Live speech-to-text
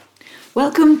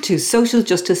Welcome to Social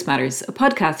Justice Matters, a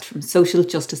podcast from Social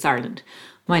Justice Ireland.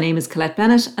 My name is Colette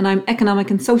Bennett and I'm Economic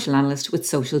and Social Analyst with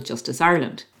Social Justice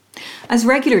Ireland. As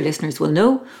regular listeners will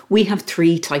know, we have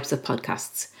three types of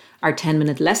podcasts. Our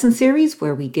 10-minute lesson series,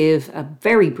 where we give a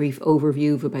very brief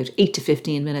overview of about 8 to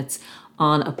 15 minutes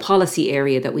on a policy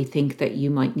area that we think that you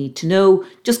might need to know,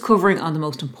 just covering on the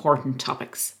most important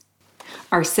topics.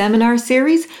 Our seminar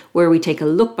series, where we take a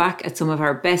look back at some of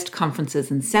our best conferences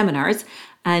and seminars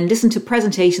and listen to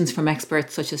presentations from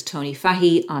experts such as Tony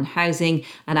Fahy on housing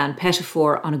and Anne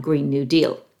Pettifor on a Green New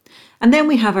Deal. And then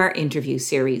we have our interview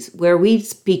series, where we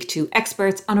speak to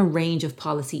experts on a range of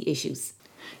policy issues.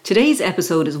 Today's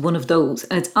episode is one of those,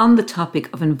 and it's on the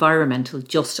topic of environmental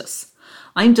justice.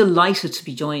 I'm delighted to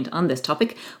be joined on this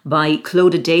topic by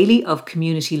Clodagh Daly of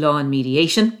Community Law and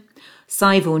Mediation,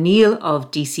 Sive O'Neill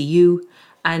of DCU,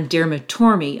 and Dermot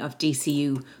Tormey of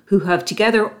DCU, who have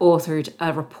together authored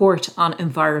a report on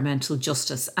environmental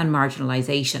justice and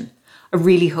marginalisation. I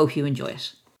really hope you enjoy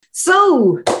it.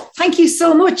 So, thank you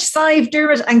so much, Sive,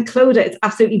 Dermot and Clodagh. It's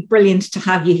absolutely brilliant to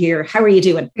have you here. How are you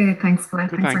doing? Good, thanks,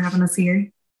 Colette. Thanks for having us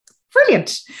here. Brilliant.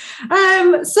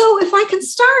 So if I can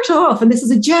start off, and this is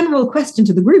a general question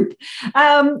to the group,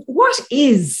 what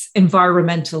is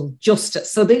environmental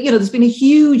justice? So there's been a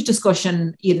huge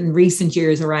discussion in recent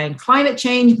years around climate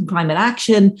change and climate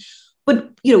action. But,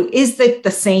 is that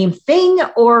the same thing,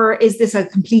 or is this a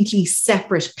completely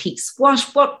separate piece?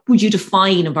 What would you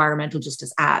define environmental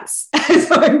justice as?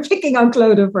 So I'm picking on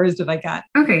Clodagh first, if I can.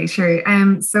 Okay, sure.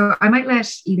 So I might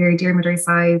let either Dermot or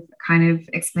Sive kind of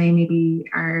explain maybe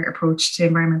our approach to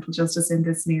environmental justice in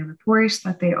this new report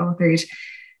that they authored.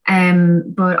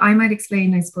 But I might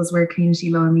explain, I suppose, where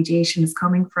community law and mediation is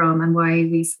coming from and why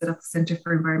we set up the Centre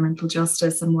for Environmental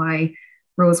Justice and why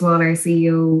Rose Wall, our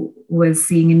CEO, was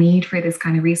seeing a need for this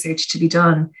kind of research to be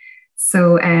done.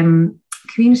 So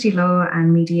community law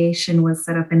and mediation was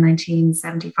set up in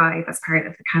 1975 as part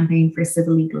of the Campaign for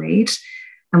Civil Legal Aid.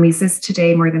 And we assist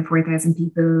today more than 4,000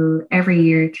 people every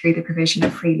year through the provision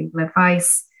of free legal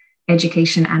advice,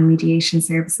 education and mediation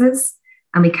services.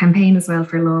 And we campaign as well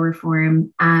for law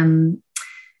reform. And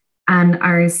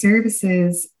our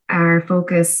services are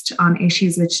focused on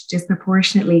issues which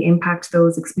disproportionately impact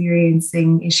those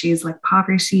experiencing issues like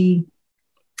poverty,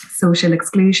 social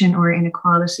exclusion or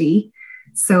inequality.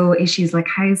 So issues like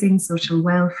housing, social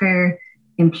welfare,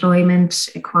 employment,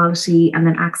 equality, and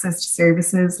then access to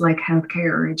services like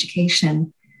healthcare or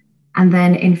education. And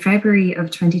then in February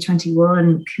of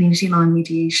 2021, Community Law and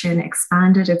Mediation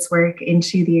expanded its work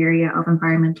into the area of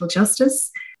environmental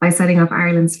justice by setting up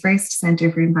Ireland's first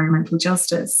Centre for Environmental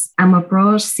Justice. And what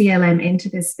brought CLM into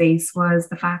this space was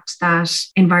the fact that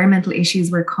environmental issues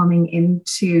were coming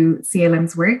into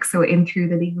CLM's work, so in through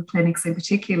the legal clinics in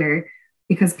particular,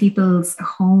 because people's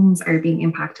homes are being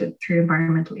impacted through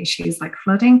environmental issues like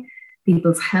flooding,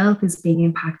 people's health is being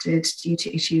impacted due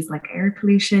to issues like air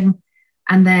pollution.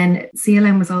 And then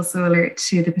CLM was also alert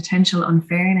to the potential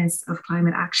unfairness of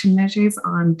climate action measures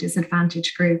on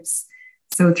disadvantaged groups.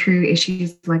 So through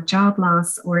issues like job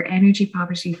loss or energy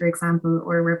poverty, for example,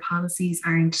 or where policies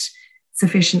aren't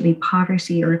sufficiently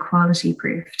poverty or equality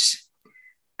proofed.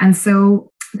 And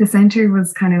so the centre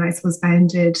was kind of, I suppose,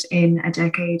 founded in a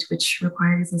decade which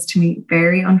requires us to meet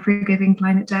very unforgiving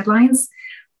climate deadlines,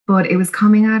 but it was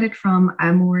coming at it from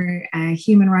a more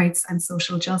human rights and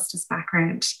social justice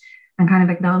background and kind of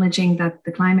acknowledging that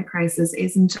the climate crisis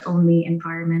isn't only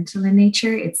environmental in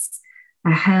nature, it's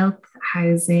a health,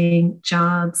 housing,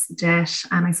 jobs, debt,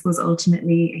 and I suppose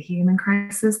ultimately a human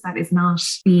crisis that is not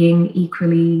being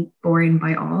equally borne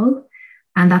by all.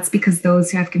 And that's because those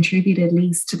who have contributed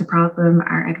least to the problem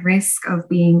are at risk of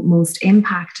being most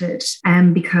impacted,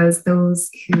 and because those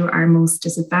who are most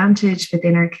disadvantaged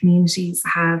within our communities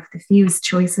have the fewest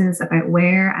choices about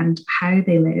where and how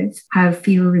they live, have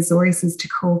fewer resources to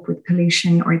cope with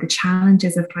pollution or the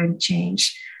challenges of climate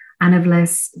change, and have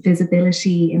less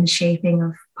visibility in the shaping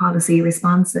of policy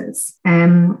responses.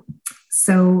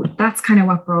 So that's kind of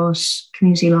what brought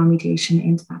community law mediation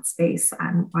into that space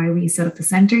and why we set up the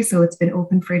centre. So it's been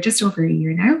open for just over a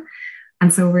year now.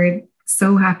 And so we're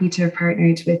so happy to have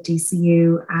partnered with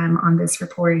DCU on this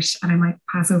report. And I might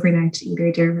pass over now to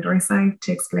either Dermot or Sive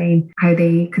to explain how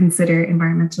they consider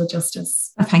environmental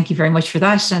justice. Thank you very much for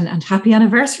that, and happy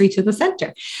anniversary to the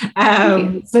centre.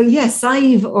 So yes,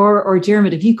 Sive or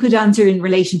Dermot, if you could answer in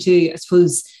relation to, I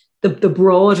suppose, the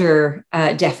broader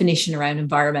definition around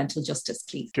environmental justice,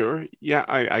 please. Sure. Yeah,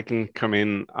 I can come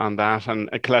in on that. And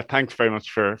Colette, thanks very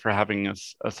much for having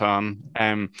us on.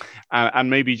 And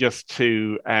maybe just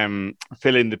to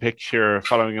fill in the picture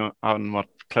following on what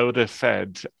Clodagh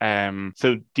said.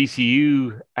 So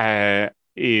DCU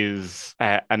is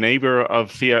a neighbour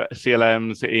of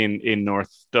CLM's in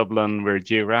North Dublin. We're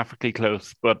geographically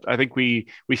close, but I think we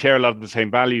share a lot of the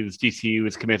same values. DCU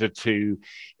is committed to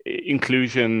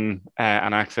inclusion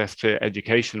and access to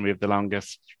education. We have the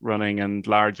longest running and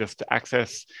largest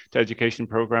access to education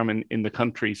programme in the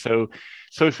country. So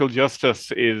social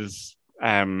justice is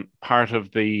part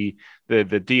of the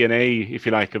DNA, if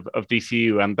you like, of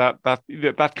DCU, and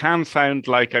that can sound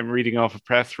like I'm reading off a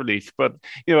press release, but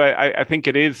I think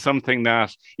it is something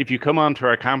that if you come onto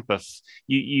our campus,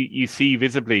 you see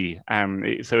visibly.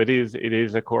 So it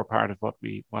is a core part of what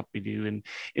we do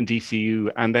in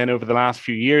DCU. And then over the last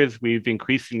few years, we've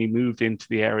increasingly moved into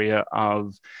the area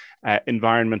of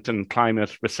environment and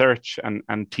climate research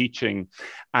and teaching.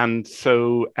 And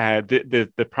so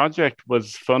the project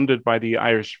was funded by the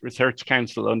Irish Research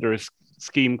Council under a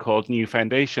scheme called New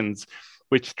Foundations,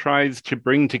 which tries to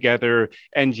bring together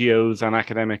NGOs and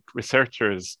academic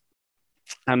researchers.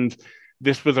 And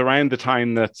this was around the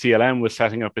time that CLM was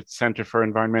setting up its Centre for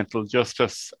Environmental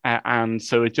Justice. And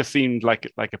so it just seemed like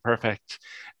a perfect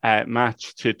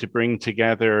match to bring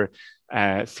together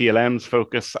CLM's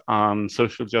focus on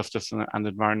social justice and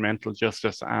environmental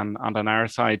justice, and on our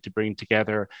side to bring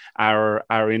together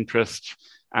our interest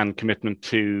and commitment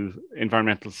to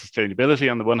environmental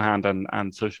sustainability on the one hand,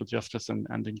 and social justice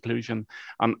and inclusion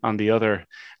on the other.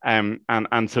 And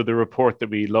so the report that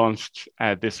we launched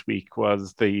this week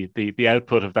was the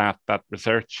output of that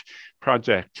research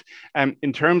project.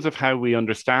 In terms of how we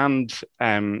understand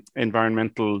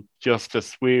environmental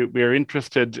justice, we're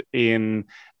interested in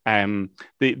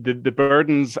the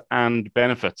burdens and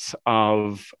benefits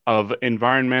of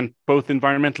environment, both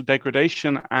environmental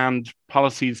degradation and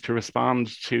policies to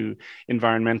respond to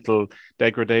environmental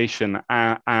degradation,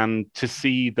 and to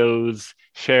see those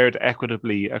shared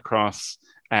equitably across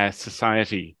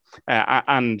society.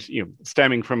 And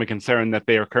stemming from a concern that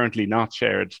they are currently not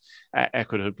shared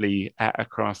equitably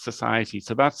across society.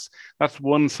 So that's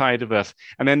one side of it,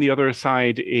 and then the other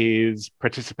side is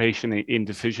participation in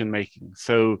decision making.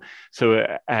 So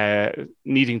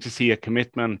needing to see a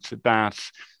commitment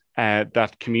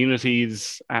that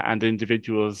communities and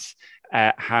individuals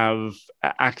have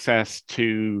access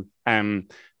to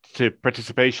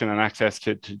participation and access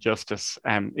to justice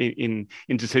in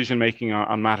decision making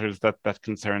on matters that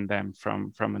concern them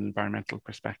from an environmental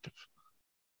perspective.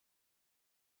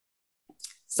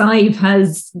 Sive,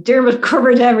 has Dermot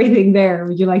covered everything there?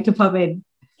 Would you like to pop in?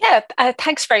 Yeah,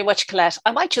 thanks very much, Colette.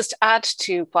 I might just add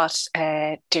to what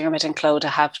Dermot and Clodagh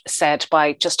have said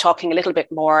by just talking a little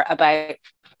bit more about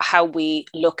how we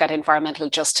look at environmental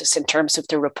justice in terms of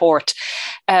the report.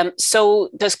 So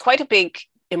there's quite a big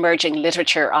emerging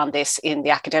literature on this in the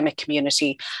academic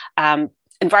community.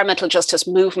 Environmental justice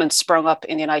movements sprung up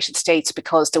in the United States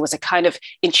because there was a kind of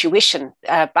intuition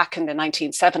back in the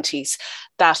 1970s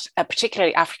that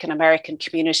particularly African-American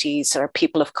communities or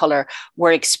people of colour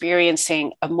were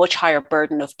experiencing a much higher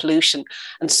burden of pollution.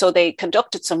 And so they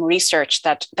conducted some research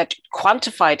that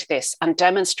quantified this and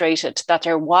demonstrated that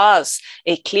there was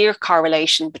a clear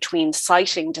correlation between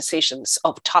siting decisions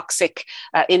of toxic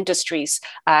industries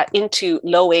into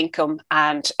low income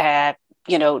and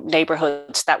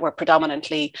neighborhoods that were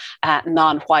predominantly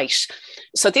non-white.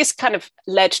 So this kind of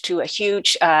led to a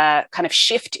huge kind of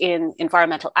shift in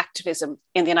environmental activism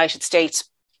in the United States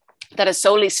that has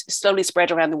slowly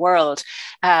spread around the world,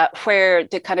 where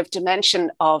the kind of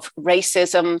dimension of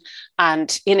racism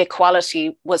and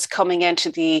inequality was coming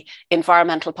into the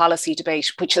environmental policy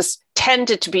debate, which has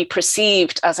tended to be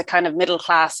perceived as a kind of middle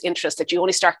class interest, that you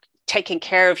only start taking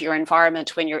care of your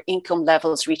environment when your income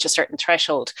levels reach a certain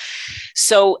threshold.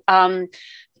 So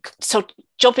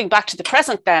jumping back to the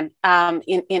present then,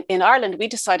 in Ireland, we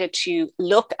decided to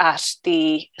look at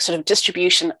the sort of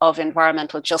distribution of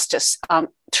environmental justice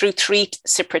through three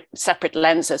separate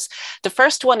lenses. The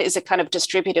first one is a kind of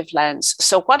distributive lens.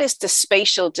 So what is the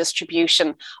spatial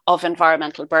distribution of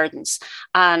environmental burdens?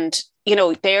 And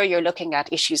there you're looking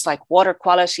at issues like water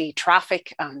quality,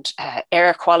 traffic and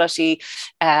air quality,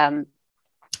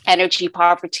 energy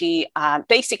poverty,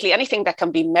 basically anything that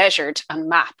can be measured and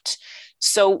mapped.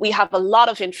 So we have a lot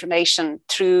of information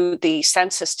through the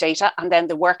census data and then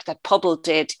the work that Pobl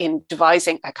did in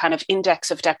devising a kind of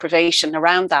index of deprivation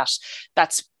around that.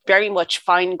 That's very much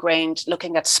fine-grained,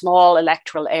 looking at small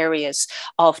electoral areas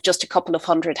of just a couple of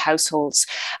hundred households.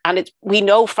 And we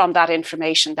know from that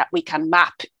information that we can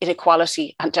map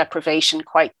inequality and deprivation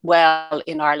quite well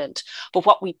in Ireland. But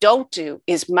what we don't do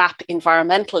is map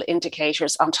environmental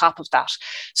indicators on top of that.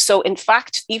 So in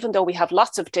fact, even though we have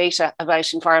lots of data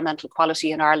about environmental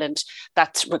quality in Ireland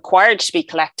that's required to be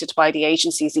collected by the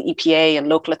agencies, the EPA and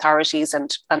local authorities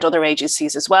and other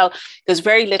agencies as well, there's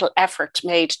very little effort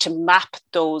made to map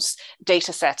those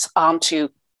data sets onto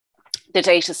the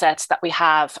data sets that we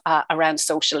have around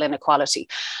social inequality.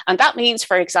 And that means,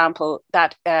 for example,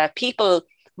 that people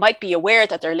might be aware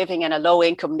that they're living in a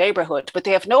low-income neighbourhood, but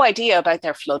they have no idea about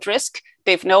their flood risk.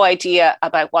 They've no idea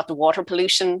about what the water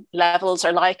pollution levels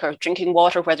are like, or drinking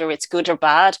water, whether it's good or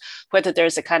bad, whether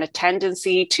there's a kind of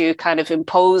tendency to kind of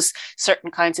impose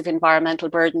certain kinds of environmental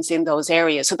burdens in those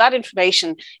areas. So that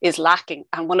information is lacking.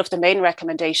 And one of the main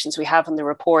recommendations we have in the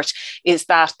report is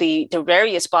that the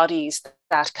various bodies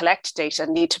that collect data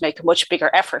need to make a much bigger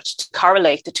effort to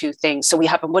correlate the two things, so we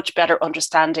have a much better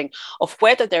understanding of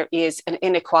whether there is an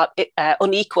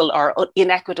unequal or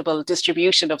inequitable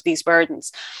distribution of these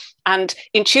burdens. And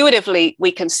intuitively,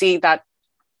 we can see that,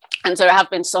 and there have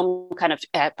been some kind of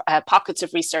pockets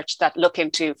of research that look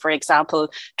into, for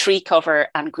example, tree cover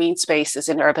and green spaces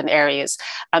in urban areas.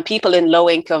 And people in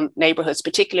low-income neighbourhoods,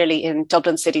 particularly in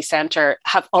Dublin city centre,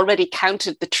 have already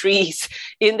counted the trees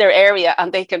in their area,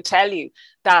 and they can tell you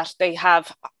that they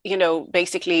have,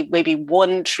 basically maybe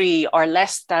one tree or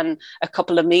less than a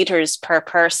couple of meters per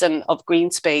person of green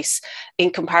space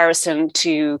in comparison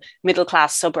to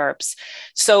middle-class suburbs.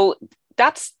 So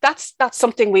that's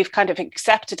something we've kind of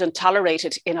accepted and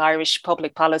tolerated in Irish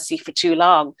public policy for too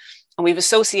long. And we've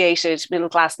associated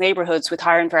middle-class neighbourhoods with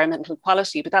higher environmental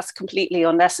quality, but that's completely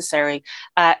unnecessary.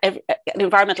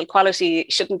 Environmental quality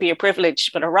shouldn't be a privilege,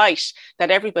 but a right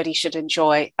that everybody should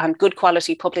enjoy. And good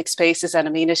quality public spaces and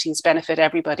amenities benefit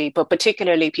everybody, but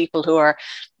particularly people who are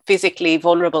physically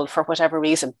vulnerable for whatever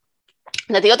reason.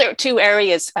 Now, the other two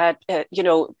areas,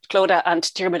 Clodagh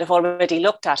and Diarmuid have already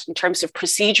looked at in terms of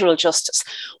procedural justice.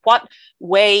 What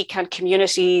way can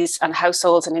communities and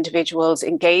households and individuals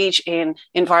engage in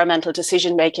environmental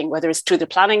decision making, whether it's through the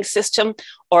planning system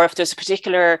or if there's a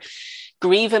particular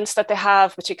grievance that they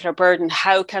have, particular burden,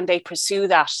 how can they pursue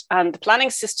that? And the planning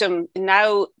system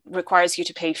now requires you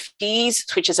to pay fees,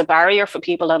 which is a barrier for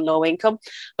people on low income.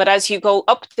 But as you go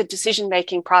up the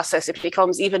decision-making process, it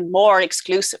becomes even more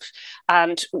exclusive.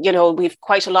 And, we've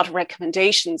quite a lot of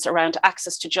recommendations around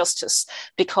access to justice,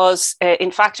 because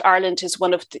in fact, Ireland is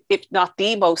one of, if not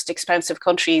the most expensive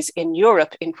countries in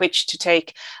Europe in which to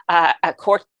take a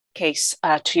court case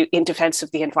in defense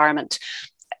of the environment.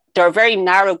 There are very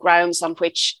narrow grounds on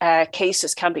which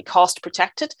cases can be cost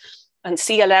protected. And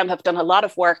CLM have done a lot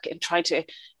of work in trying to,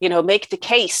 make the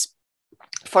case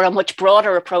for a much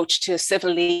broader approach to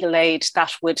civil legal aid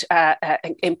that would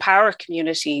empower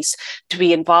communities to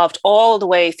be involved all the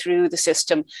way through the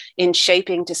system in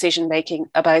shaping decision-making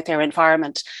about their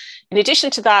environment. In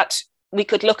addition to that, we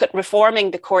could look at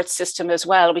reforming the court system as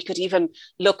well. We could even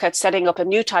look at setting up a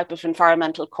new type of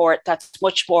environmental court that's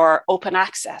much more open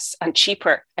access and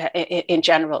cheaper in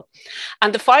general.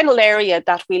 And the final area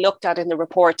that we looked at in the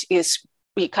report is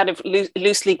we kind of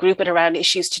loosely group it around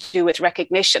issues to do with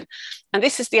recognition. And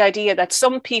this is the idea that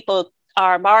some people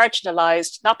are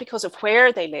marginalized, not because of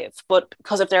where they live, but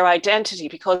because of their identity,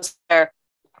 because they're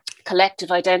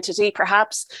collective identity,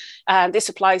 perhaps. This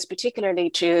applies particularly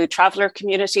to traveller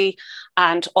community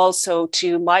and also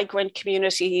to migrant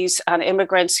communities and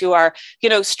immigrants who are,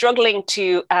 struggling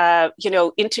to,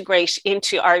 integrate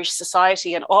into Irish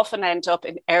society and often end up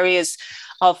in areas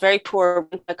of very poor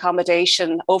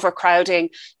accommodation, overcrowding,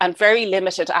 and very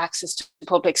limited access to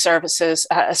public services,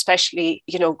 especially,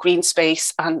 green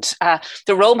space. And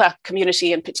the Roma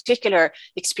community in particular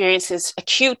experiences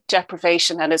acute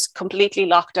deprivation and is completely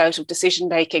locked out of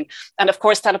decision-making. And of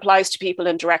course, that applies to people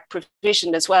in direct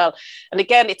provision as well. And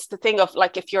again, it's the thing of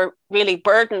like, if you're really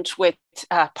burdened with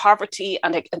poverty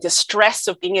and the stress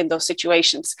of being in those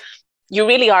situations, you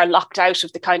really are locked out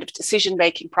of the kind of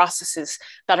decision-making processes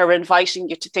that are inviting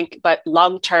you to think about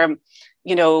long-term,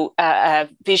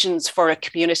 visions for a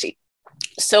community.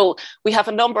 So we have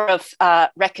a number of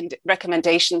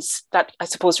recommendations that I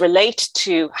suppose relate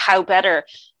to how better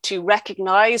to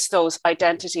recognize those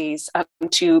identities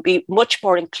and to be much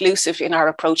more inclusive in our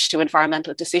approach to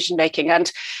environmental decision-making.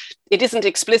 And it isn't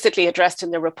explicitly addressed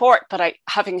in the report, but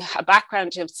having a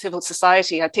background in civil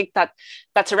society, I think that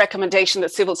that's a recommendation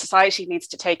that civil society needs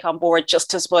to take on board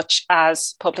just as much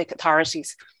as public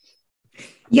authorities.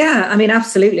 Yeah, I mean,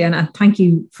 absolutely. And thank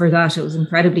you for that. It was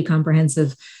incredibly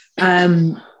comprehensive.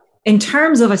 in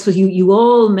terms of, I suppose you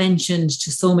all mentioned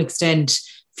to some extent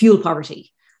fuel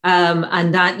poverty.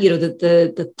 And that,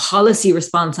 the policy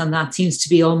response on that seems to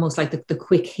be almost like the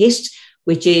quick hit,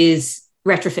 which is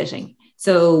retrofitting.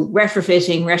 So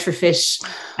refit,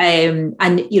 and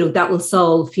that will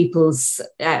solve people's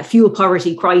fuel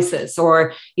poverty crisis,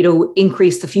 or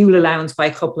increase the fuel allowance by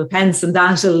a couple of pence, and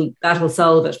that'll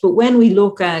solve it. But when we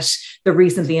look at the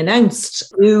recently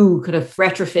announced new kind of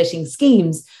retrofitting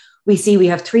schemes, we see we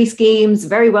have 3 schemes.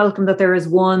 Very welcome that there is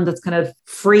one that's kind of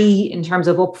free in terms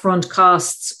of upfront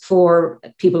costs for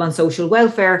people on social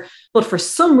welfare. But for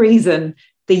some reason,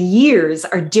 the years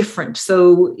are different.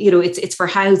 So, it's for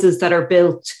houses that are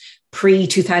built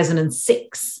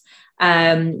pre-2006.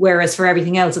 Whereas for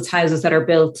everything else, it's houses that are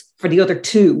built for the other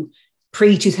 2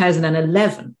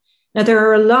 pre-2011. Now, there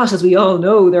are a lot, as we all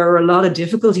know, there are a lot of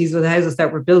difficulties with houses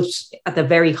that were built at the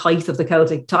very height of the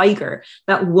Celtic Tiger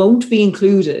that won't be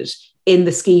included in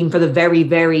the scheme for the very,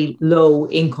 very low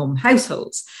income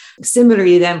households.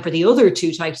 Similarly, then, for the other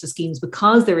 2 types of schemes,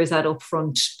 because there is that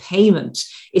upfront payment,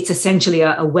 it's essentially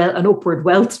an upward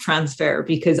wealth transfer,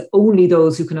 because only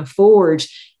those who can afford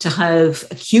to have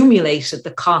accumulated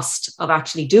the cost of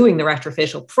actually doing the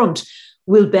retrofit upfront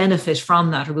will benefit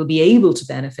from that, or will be able to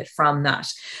benefit from that.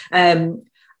 And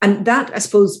that, I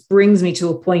suppose, brings me to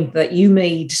a point that you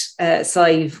made,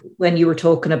 Sive, when you were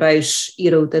talking about,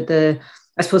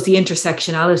 I suppose, the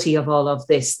intersectionality of all of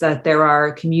this, that there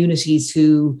are communities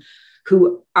who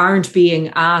aren't being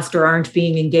asked or aren't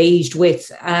being engaged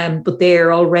with, but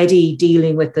they're already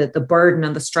dealing with the burden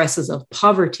and the stresses of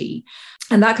poverty.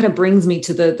 And that kind of brings me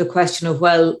to the question of,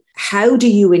 well, how do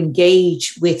you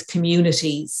engage with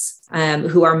communities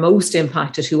who are most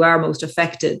impacted, who are most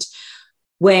affected,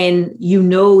 when you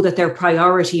know that their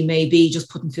priority may be just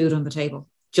putting food on the table,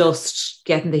 just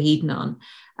getting the heating on,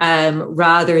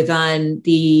 rather than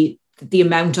the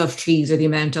amount of trees or the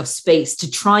amount of space,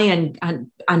 to try and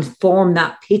form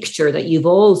that picture that you've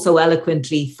all so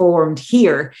eloquently formed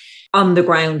here on the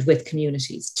ground with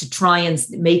communities, to try and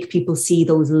make people see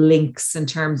those links in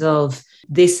terms of,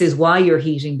 this is why your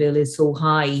heating bill is so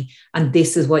high, and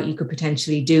this is what you could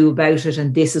potentially do about it,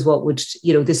 and this is what would,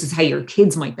 this is how your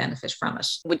kids might benefit from it.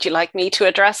 Would you like me to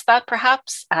address that,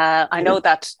 perhaps? I know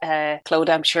that Clodagh,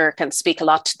 I'm sure, can speak a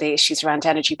lot to the issues around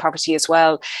energy poverty as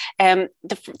well.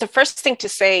 The first thing to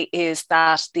say is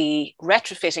that the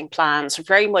retrofitting plans are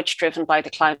very much driven by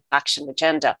the climate action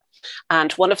agenda.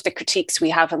 And one of the critiques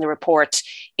we have in the report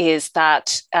is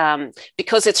that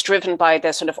because it's driven by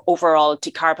the sort of overall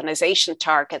decarbonisation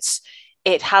targets,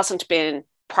 it hasn't been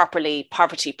properly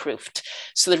poverty proofed.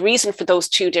 So the reason for those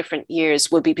 2 different years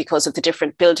will be because of the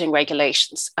different building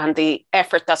regulations and the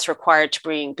effort that's required to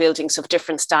bring buildings of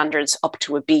different standards up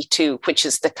to a B2, which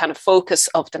is the kind of focus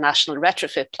of the National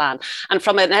Retrofit Plan. And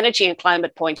from an energy and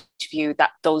climate point of view,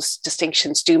 that those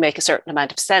distinctions do make a certain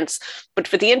amount of sense. But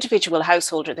for the individual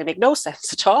householder, they make no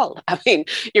sense at all. I mean,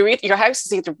 your house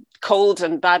is either cold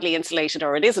and badly insulated,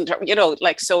 or it isn't,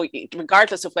 so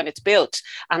regardless of when it's built.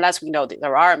 And as we know,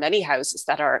 there are many houses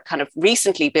that are kind of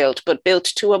recently built, but built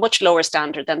to a much lower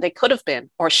standard than they could have been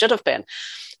or should have been.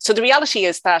 So the reality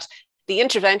is that the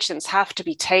interventions have to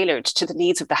be tailored to the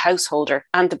needs of the householder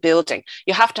and the building.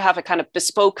 You have to have a kind of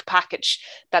bespoke package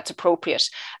that's appropriate.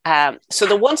 So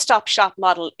the one-stop shop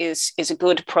model is a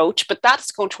good approach, but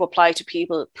that's going to apply to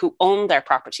people who own their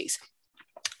properties.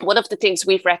 One of the things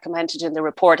we've recommended in the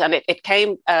report, and it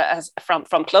came from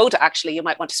Clodagh, actually, you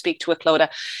might want to speak to it, Clodagh,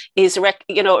 is a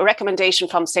recommendation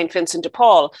from St. Vincent de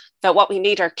Paul that what we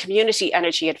need are community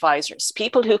energy advisors,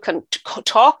 people who can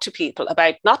talk to people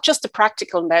about not just the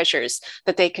practical measures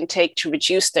that they can take to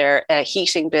reduce their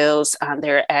heating bills and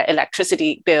their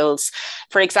electricity bills.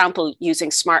 For example, using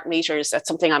smart meters, that's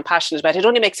something I'm passionate about. It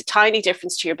only makes a tiny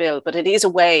difference to your bill, but it is a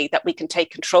way that we can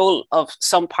take control of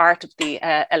some part of the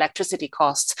electricity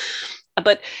costs.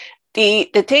 But the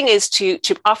thing is to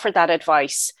offer that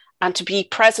advice and to be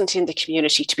present in the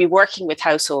community, to be working with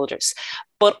householders,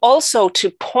 but also to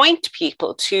point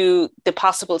people to the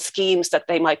possible schemes that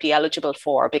they might be eligible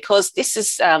for, because this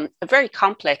is a very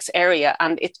complex area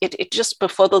and it just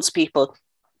befuddles people.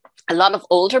 A lot of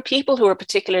older people who are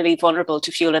particularly vulnerable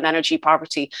to fuel and energy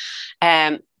poverty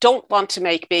don't want to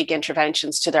make big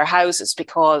interventions to their houses,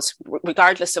 because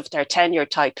regardless of their tenure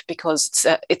type, because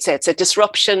it's a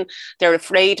disruption. They're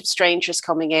afraid of strangers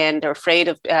coming in. They're afraid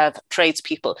of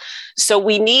tradespeople. So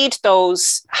we need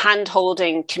those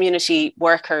hand-holding community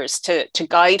workers to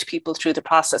guide people through the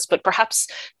process. But perhaps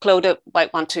Clodagh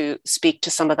might want to speak to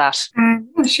some of that.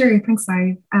 Yeah, sure. Thanks,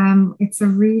 Sive. It's a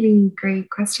really great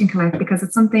question, Colette, because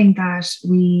it's something that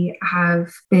we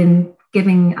have been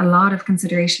giving a lot of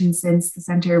consideration since the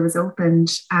centre was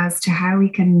opened as to how we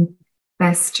can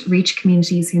best reach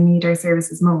communities who need our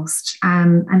services most.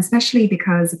 And especially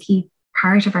because a key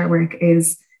part of our work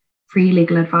is free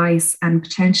legal advice and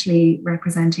potentially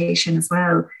representation as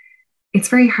well. It's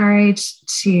very hard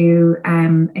to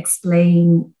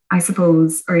explain, I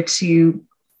suppose, or to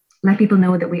let people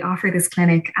know that we offer this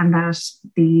clinic and that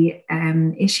the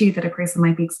issue that a person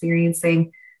might be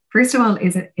experiencing, first of all,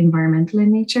 is it environmental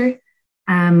in nature.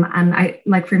 And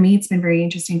for me, it's been very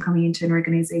interesting coming into an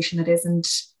organization that isn't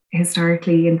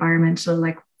historically environmental.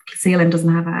 Like CLM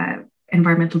doesn't have a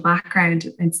environmental background.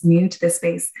 It's new to this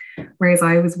space, whereas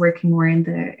I was working more in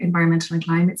the environmental and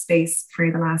climate space for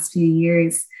the last few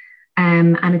years.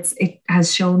 And it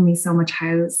has shown me so much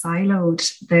how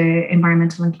siloed the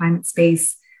environmental and climate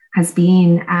space has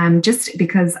been, just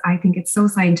because I think it's so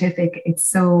scientific, it's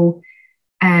so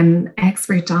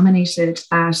expert dominated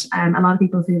that a lot of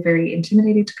people feel very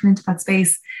intimidated to come into that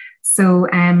space. So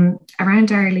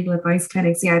around our legal advice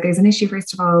clinics, there's an issue,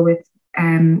 first of all, with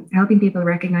helping people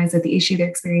recognize that the issue they're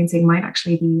experiencing might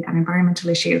actually be an environmental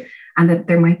issue and that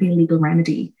there might be a legal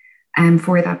remedy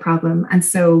for that problem. And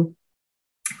so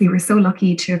we were so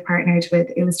lucky to have partnered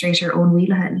with illustrator Owen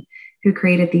Wheelahan, who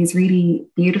created these really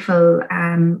beautiful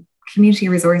community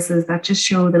resources that just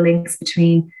show the links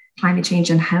between climate change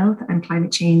and health and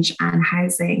climate change and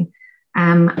housing.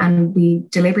 And we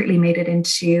deliberately made it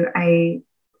into a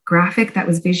graphic that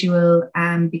was visual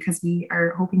because we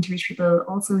are hoping to reach people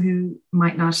also who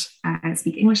might not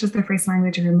speak English as their first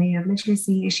language or who may have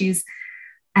literacy issues.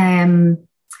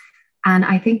 And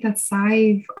I think that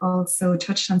Sive also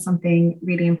touched on something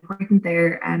really important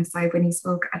there, Sive, when you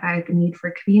spoke about the need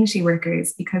for community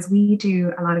workers, because we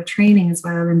do a lot of training as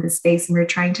well in this space, and we're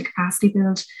trying to capacity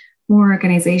build more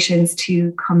organizations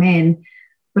to come in.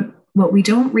 But what we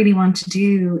don't really want to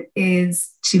do is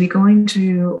to be going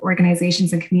to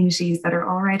organizations and communities that are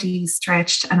already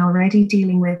stretched and already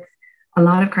dealing with a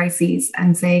lot of crises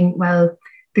and saying, well,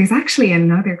 there's actually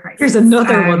another crisis. There's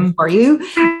another one for you.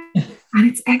 And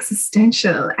it's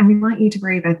existential. And we want you to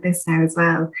worry about this now as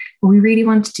well. What we really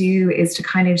want to do is to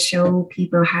kind of show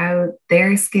people how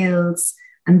their skills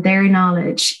and their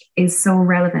knowledge is so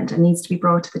relevant and needs to be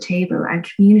brought to the table. And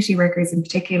community workers in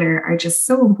particular are just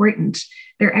so important.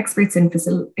 They're experts in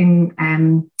facilitative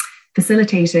and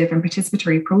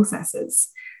participatory processes.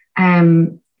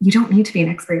 You don't need to be an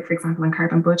expert, for example, on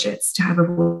carbon budgets to have a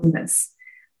voice in this.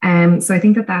 So I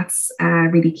think that that's a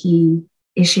really key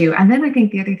issue. And then I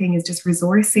think the other thing is just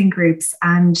resourcing groups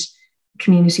and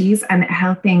communities and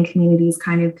helping communities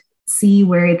kind of see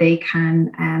where they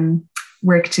can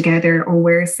work together or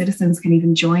where citizens can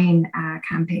even join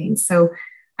campaigns. So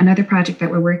another project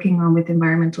that we're working on with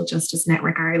Environmental Justice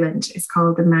Network Ireland is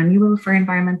called the Manual for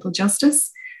Environmental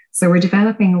Justice. So we're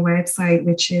developing a website,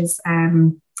 which is,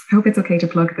 I hope it's okay to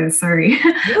plug this, sorry.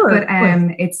 Sure, but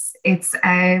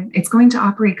it's going to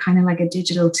operate kind of like a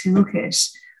digital toolkit,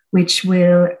 which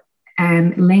will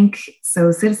link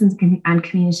citizens and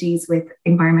communities with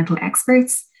environmental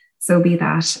experts. So be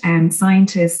that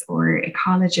scientists or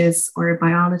ecologists or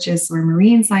biologists or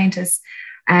marine scientists.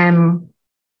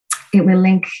 It will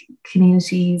link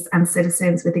communities and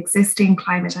citizens with existing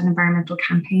climate and environmental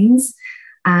campaigns.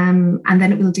 And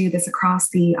then it will do this across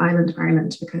the island of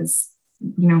Ireland because,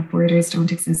 borders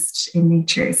don't exist in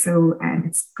nature. So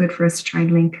it's good for us to try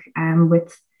and link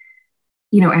with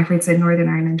efforts in Northern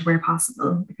Ireland where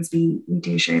possible, because we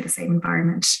do share the same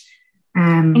environment.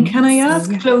 And can I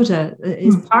ask, Clodagh,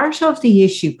 is part of the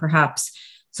issue perhaps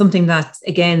something that,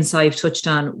 again, Sive touched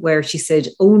on, where she said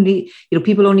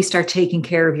people only start taking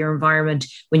care of your environment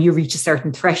when you reach a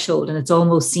certain threshold, and it's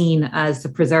almost seen as the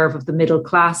preserve of the middle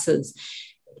classes.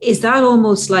 Is that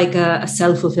almost like a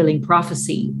self-fulfilling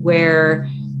prophecy where,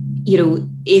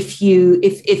 if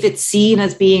it's seen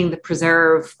as being the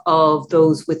preserve of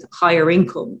those with higher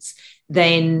incomes,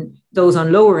 then those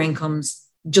on lower incomes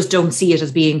just don't see it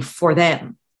as being for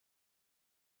them?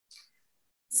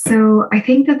 So I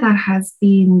think that has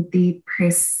been the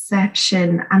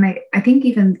perception. And I think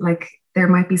even like there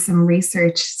might be some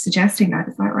research suggesting that.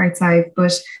 Is that right, Sive?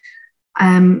 But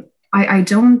I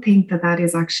don't think that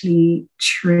is actually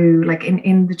true. Like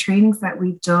in the trainings that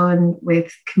we've done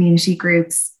with community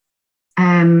groups,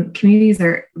 communities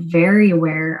are very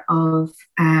aware of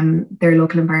their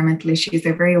local environmental issues.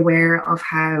 They're very aware of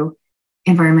how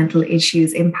environmental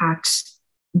issues impact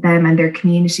them and their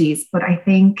communities. But I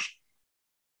think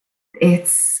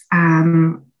it's,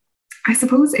 I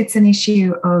suppose it's an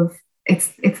issue of,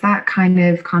 it's that kind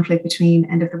of conflict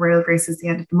between end of the world versus the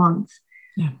end of the month.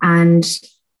 Yeah. And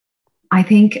I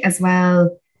think as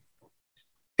well,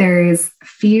 there's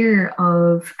fear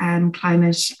of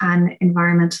climate and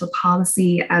environmental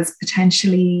policy as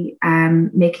potentially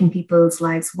making people's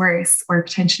lives worse or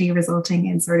potentially resulting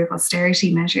in sort of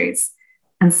austerity measures.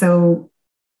 And so,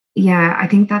 yeah, I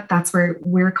think that that's where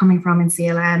we're coming from in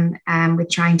CLN,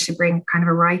 with trying to bring kind of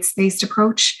a rights-based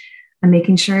approach and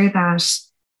making sure that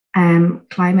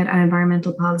climate and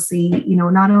environmental policy,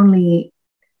 not only,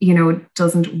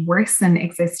 doesn't worsen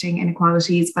existing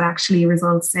inequalities, but actually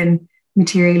results in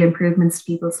material improvements to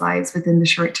people's lives within the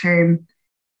short term.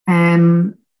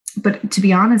 But to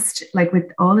be honest, like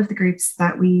with all of the groups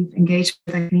that we've engaged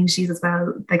with and communities as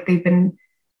well, like they've been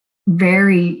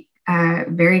very,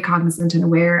 very cognizant and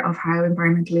aware of how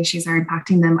environmental issues are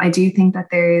impacting them. I do think that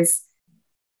there is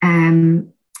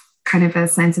kind of a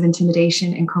sense of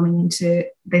intimidation in coming into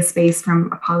this space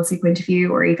from a policy point of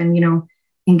view, or even,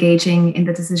 engaging in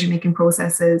the decision-making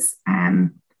processes.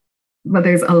 But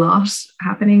there's a lot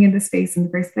happening in this space in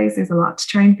the first place. There's a lot to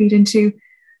try and feed into.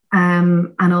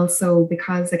 And also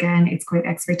because, again, it's quite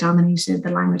expert dominated,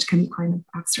 the language can be kind of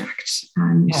abstract.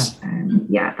 And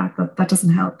that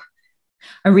doesn't help.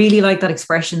 I really like that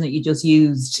expression that you just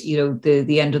used,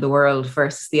 the end of the world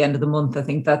versus the end of the month. I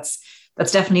think that's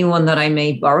definitely one that I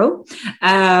may borrow.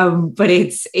 But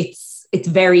it's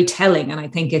very telling. And I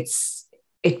think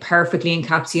it perfectly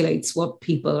encapsulates what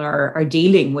people are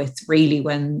dealing with really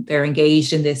when they're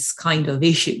engaged in this kind of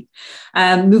issue.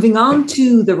 Moving on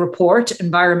to the report,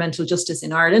 Environmental Justice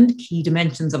in Ireland, Key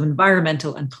Dimensions of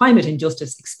Environmental and Climate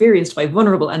Injustice Experienced by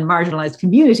Vulnerable and Marginalised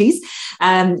Communities.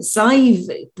 Sive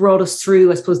brought us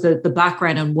through, I suppose, the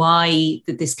background and why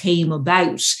that this came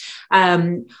about.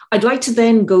 I'd like to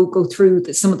then go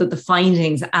through some of the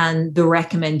findings and the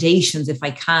recommendations, if I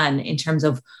can, in terms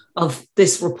of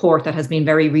this report that has been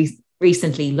very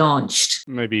recently launched.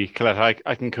 Maybe, Colette,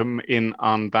 I can come in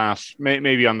on that,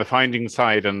 maybe on the finding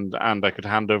side, and I could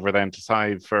hand over then to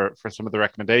Sive for some of the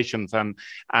recommendations.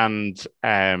 And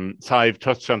Sive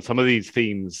touched on some of these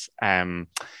themes in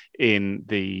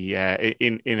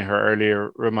her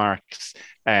earlier remarks.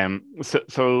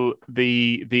 So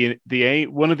the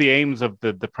one of the aims of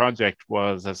the project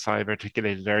was, as Sive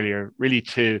articulated earlier, really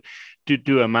to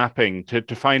do a mapping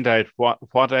to find out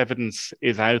what evidence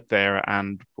is out there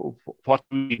and what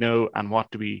do we know and what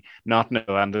do we not know.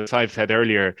 And as I've said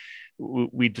earlier,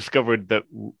 we discovered that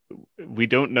we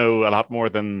don't know a lot more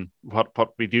than what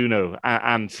we do know.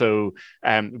 And so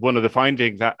one of the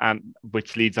findings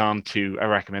which leads on to a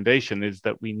recommendation is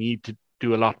that we need to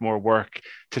do a lot more work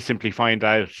to simply find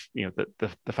out,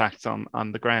 the facts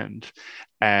on the ground.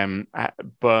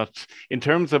 But in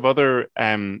terms of other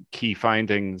key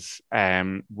findings,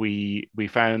 we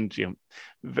found,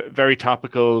 very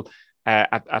topical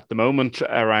at the moment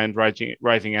around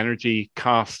rising energy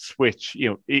costs, which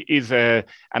is an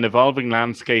evolving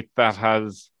landscape that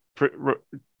has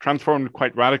transformed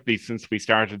quite radically since we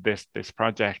started this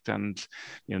project, and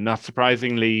not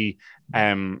surprisingly,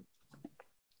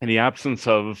 in the absence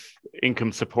of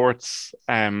income supports,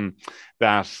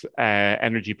 that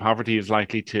energy poverty is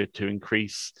likely to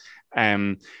increase.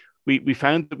 We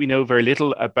found that we know very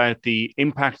little about the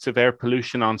impacts of air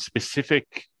pollution on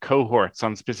specific cohorts,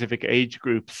 on specific age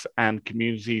groups and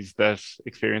communities that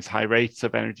experience high rates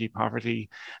of energy poverty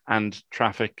and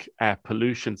traffic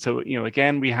pollution. So,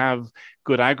 again, we have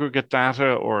good aggregate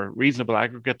data or reasonable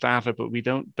aggregate data, but we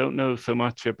don't know so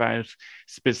much about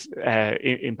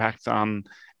impacts on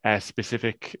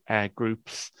specific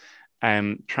groups.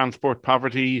 Transport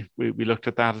poverty, we looked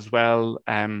at that as well.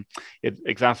 It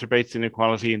exacerbates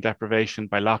inequality and deprivation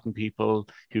by locking people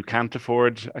who can't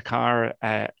afford a car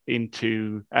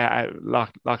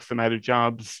locks them out of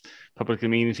jobs, public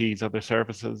amenities, other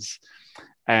services.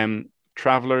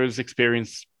 Travellers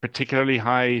experience particularly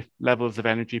high levels of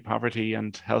energy poverty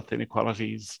and health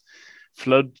inequalities.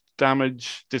 Flood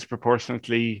damage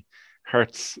disproportionately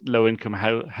hurts low-income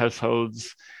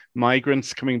households.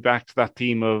 Migrants, coming back to that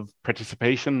theme of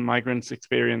participation, migrants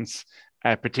experience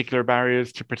particular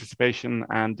barriers to participation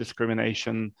and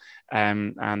discrimination,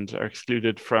 and are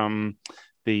excluded from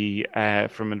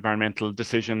environmental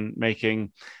decision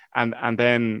making. And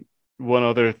then one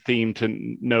other theme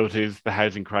to note is the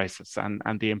housing crisis and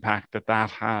the impact that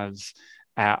has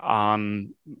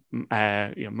on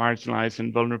marginalized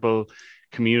and vulnerable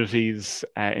communities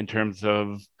in terms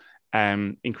of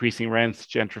increasing rents,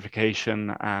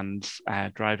 gentrification, and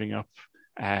driving up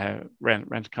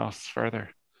rent costs further.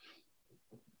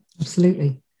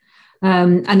 Absolutely.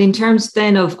 And in terms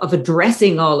then of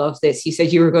addressing all of this, you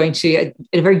said you were going to,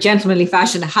 in a very gentlemanly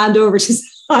fashion, hand over to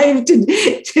Sive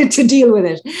to deal with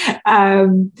it.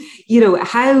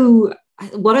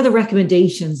 what are the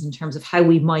recommendations in terms of how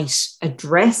we might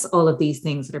address all of these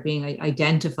things that are being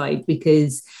identified?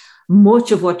 Because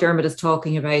much of what Dermot is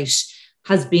talking about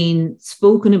has been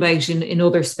spoken about in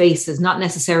other spaces, not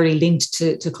necessarily linked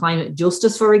to climate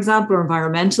justice, for example, or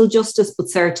environmental justice, but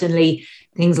certainly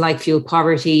things like fuel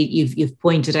poverty. You've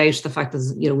pointed out the fact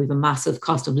that we have a massive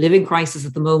cost of living crisis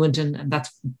at the moment, and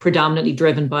that's predominantly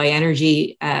driven by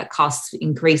energy costs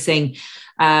increasing.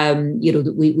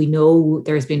 We know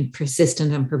there's been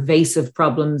persistent and pervasive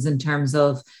problems in terms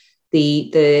of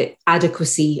the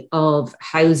adequacy of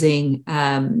housing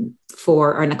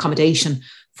for an accommodation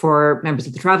for members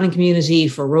of the traveling community,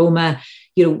 for Roma.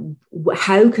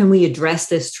 How can we address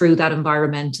this through that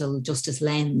environmental justice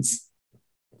lens?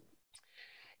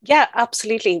 Yeah,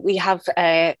 absolutely. We have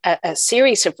a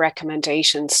series of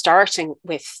recommendations, starting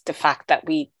with the fact that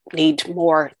we need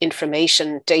more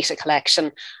information, data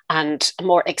collection, and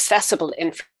more accessible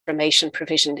information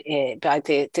provision by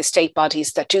the state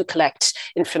bodies that do collect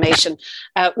information.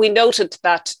 We noted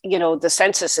that, the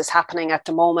census is happening at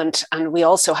the moment, and we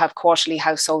also have quarterly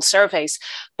household surveys,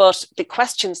 but the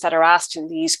questions that are asked in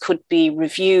these could be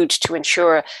reviewed to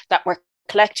ensure that we're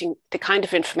collecting the kind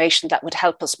of information that would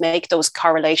help us make those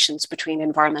correlations between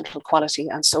environmental quality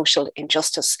and social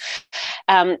injustice.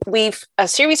 We've a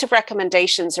series of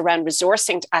recommendations around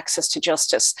resourcing access to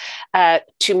justice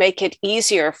to make it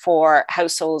easier for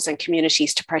households and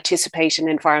communities to participate in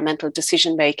environmental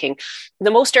decision making.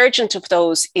 The most urgent of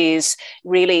those is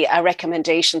really a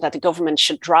recommendation that the government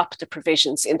should drop the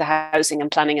provisions in the Housing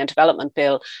and Planning and Development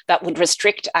Bill that would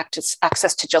restrict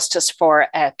access to justice for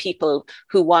people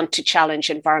who want to challenge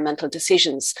environmental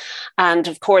decisions. And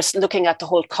of course, looking at the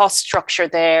whole cost structure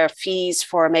there, fees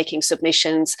for making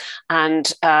submissions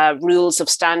and rules of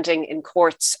standing in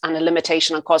courts and a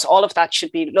limitation on costs, all of that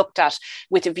should be looked at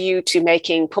with a view to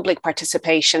making public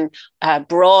participation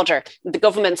broader. The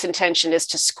government's intention is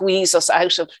to squeeze us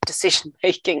out of decision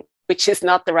making, which is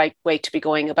not the right way to be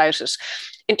going about it.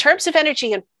 In terms of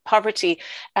energy and poverty,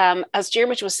 as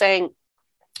Dermot was saying,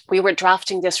 we were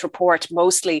drafting this report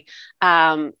mostly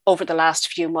over the last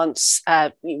few months,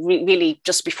 really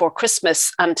just before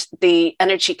Christmas, and the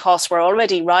energy costs were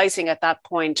already rising at that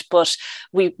point, but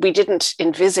we didn't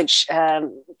envisage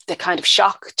the kind of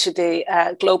shock to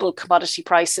the global commodity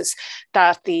prices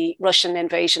that the Russian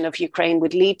invasion of Ukraine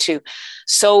would lead to.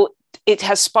 So it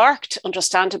has sparked,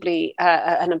 understandably,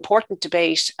 an important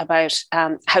debate about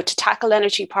how to tackle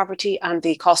energy poverty and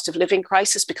the cost of living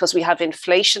crisis, because we have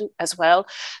inflation as well.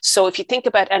 So if you think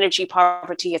about energy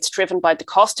poverty, it's driven by the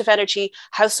cost of energy,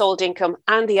 household income,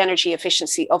 and the energy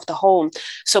efficiency of the home.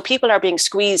 So people are being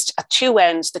squeezed at two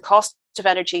ends, the cost of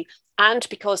energy and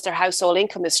because their household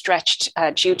income is stretched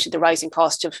due to the rising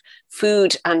cost of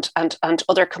food and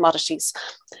other commodities.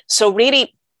 So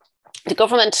really, the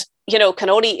government can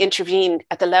only intervene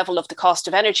at the level of the cost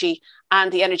of energy and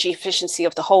the energy efficiency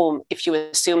of the home if you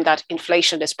assume that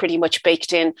inflation is pretty much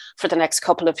baked in for the next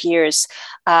couple of years.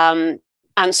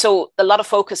 And so a lot of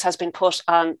focus has been put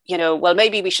on, well,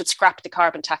 maybe we should scrap the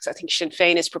carbon tax. I think Sinn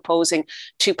Féin is proposing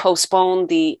to postpone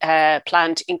the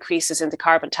planned increases in the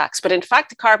carbon tax. But in fact,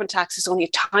 the carbon tax is only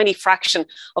a tiny fraction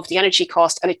of the energy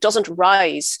cost, and it doesn't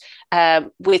rise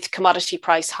with commodity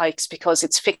price hikes because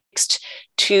it's fixed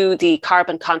to the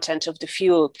carbon content of the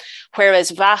fuel, whereas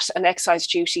VAT and excise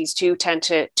duties do tend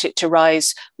to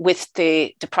rise with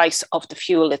the price of the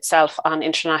fuel itself on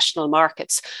international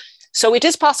markets. So it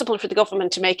is possible for the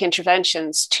government to make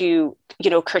interventions to,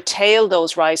 curtail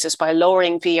those rises by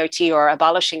lowering VAT or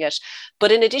abolishing it.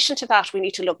 But in addition to that, we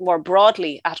need to look more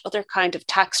broadly at other kind of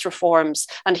tax reforms.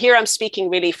 And here I'm speaking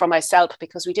really for myself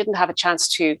because we didn't have a chance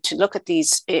to look at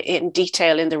these in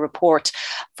detail in the report.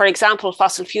 For example,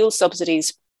 fossil fuel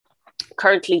subsidies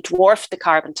currently dwarf the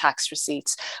carbon tax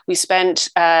receipts. We spend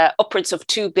upwards of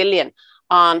 2 billion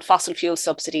on fossil fuel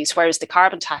subsidies, whereas the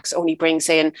carbon tax only brings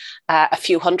in a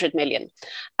few hundred million.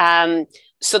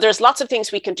 So there's lots of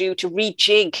things we can do to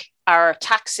rejig our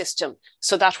tax system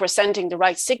so that we're sending the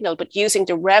right signal, but using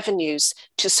the revenues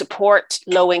to support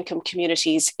low-income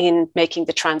communities in making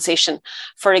the transition.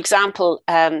 For example,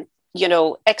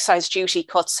 excise duty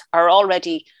cuts are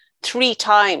already 3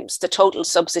 times the total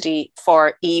subsidy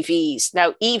for EVs.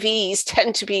 Now, EVs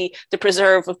tend to be the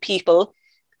preserve of people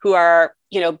who are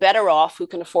better off, who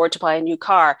can afford to buy a new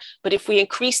car. But if we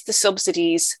increase the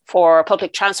subsidies for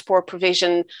public transport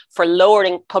provision, for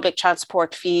lowering public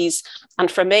transport fees, and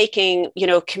for making,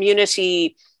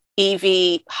 community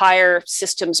EV hire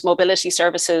systems, mobility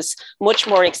services much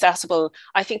more accessible,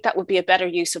 I think that would be a better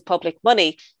use of public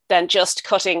money than just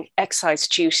cutting excise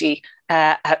duty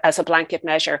as a blanket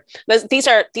measure. These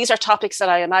are topics that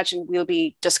I imagine we'll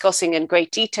be discussing in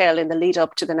great detail in the lead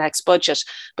up to the next budget.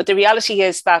 But the reality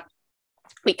is that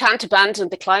we can't abandon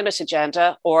the climate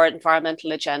agenda or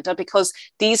environmental agenda because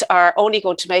these are only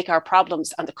going to make our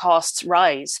problems and the costs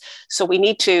rise. So we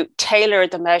need to tailor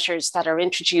the measures that are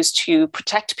introduced to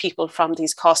protect people from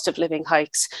these cost of living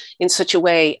hikes in such a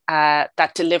way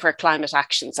that deliver climate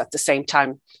actions at the same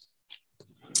time.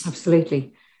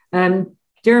 Absolutely.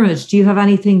 Dermot, do you have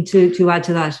anything to add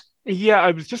to that? Yeah, I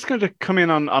was just going to come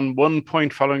in on one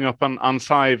point following up on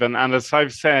Sive. And as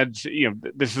Sive said,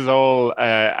 this is all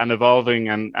an evolving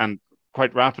and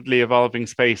quite rapidly evolving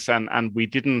space. And we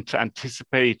didn't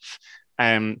anticipate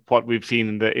what we've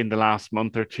seen in the last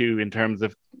month or two in terms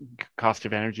of cost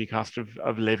of energy, cost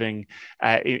of living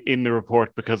in the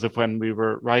report because of when we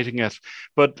were writing it.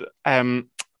 But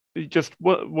just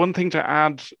one thing to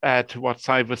add to what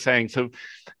Sive was saying. So,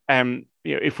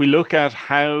 if we look at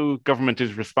how government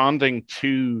is responding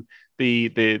to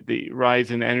the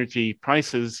rise in energy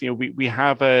prices, we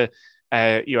have as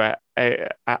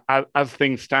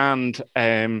things stand,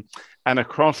 an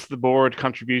across the board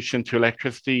contribution to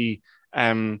electricity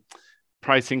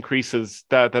price increases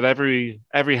that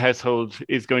every household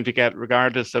is going to get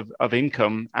regardless of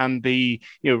income, and the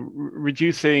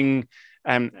reducing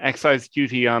excise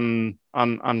duty on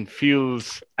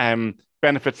fuels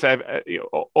benefits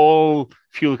all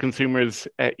fuel consumers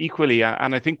equally.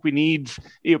 And I think we need,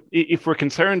 if we're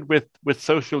concerned with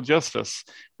social justice,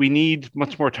 we need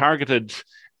much more targeted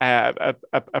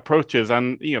approaches.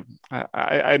 And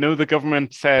I know the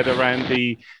government said around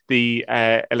the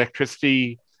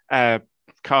electricity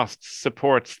cost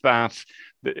supports that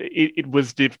it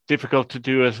was difficult to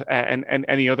do it in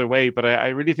any other way. But I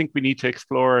really think we need to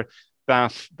explore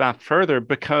that further,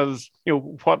 because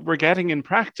what we're getting in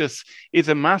practice is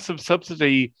a massive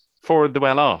subsidy for the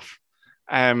well-off,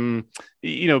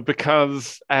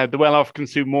 because the well-off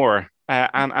consume more,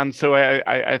 and so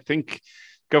I think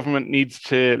government needs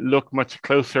to look much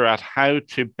closer at how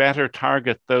to better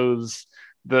target those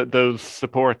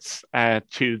supports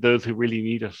to those who really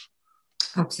need it.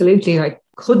 Absolutely, I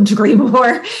couldn't agree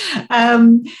more.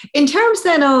 In terms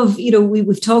then of,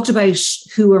 we've talked about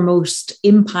who are most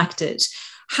impacted.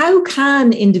 How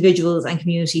can individuals and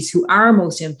communities who are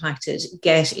most impacted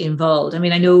get involved? I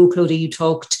mean, I know, Clodagh, you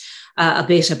talked a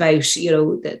bit about,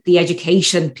 the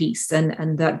education piece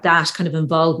and that kind of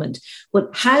involvement.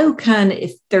 But how can,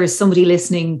 if there's somebody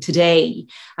listening today,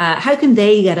 how can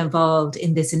they get involved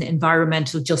in this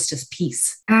environmental justice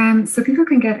piece? So people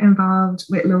can get involved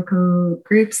with local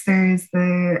groups. There's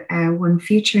the One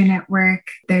Future Network.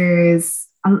 There's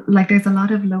a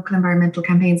lot of local environmental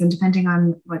campaigns, and depending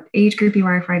on what age group you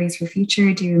are, Fridays for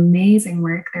Future do amazing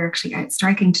work. They're actually out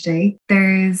striking today.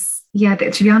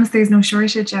 To be honest, there's no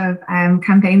shortage of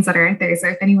campaigns that are out there. So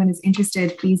if anyone is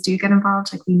interested, please do get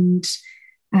involved. We need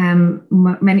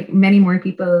many more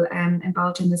people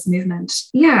involved in this movement.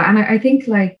 Yeah, and I think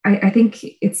I think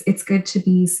it's good to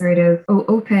be sort of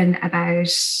open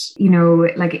about,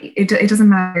 it doesn't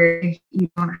matter if you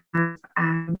don't have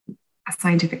a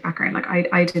scientific background.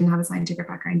 I didn't have a scientific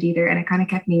background either, and it kind of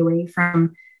kept me away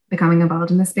from becoming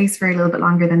involved in this space for a little bit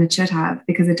longer than it should have,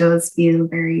 because it does feel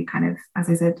very kind of, as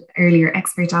I said earlier,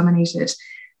 expert dominated.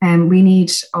 And we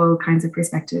need all kinds of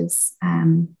perspectives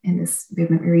in this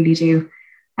movement, we really do.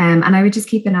 And I would just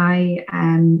keep an eye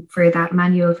for that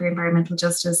manual for environmental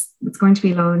justice. It's going to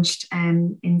be launched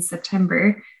in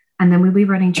September, and then we'll be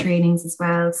running trainings as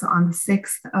well. So on the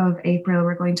 6th of April,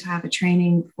 we're going to have a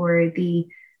training for the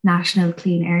National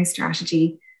Clean Air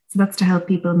Strategy. So that's to help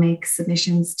people make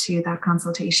submissions to that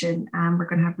consultation. We're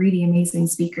going to have really amazing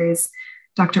speakers,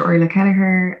 Dr. Orla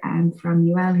Kelleher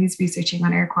from UL, who's researching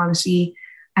on air quality,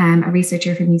 a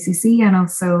researcher from UCC, and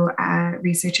also a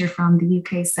researcher from the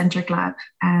UK Centric Lab.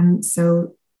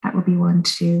 So that will be one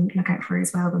to look out for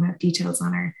as well. We'll have details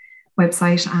on our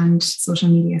website and social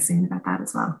media soon about that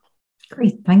as well.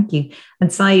 Great, thank you.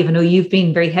 And Sive, I know you've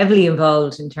been very heavily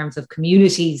involved in terms of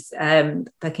communities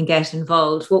that can get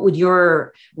involved. What would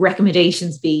your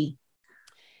recommendations be?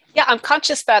 Yeah, I'm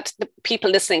conscious that the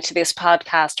people listening to this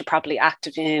podcast are probably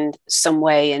active in some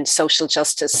way in social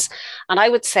justice. And I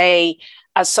would say,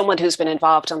 as someone who's been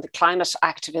involved on the climate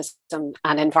activism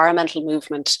and environmental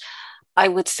movement, I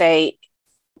would say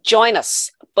join us,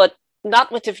 but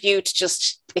not with a view to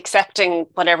just accepting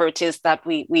whatever it is that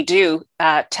we do.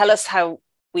 Tell us how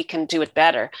we can do it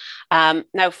better.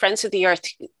 Now, Friends of the Earth,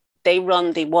 they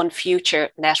run the One Future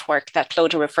network that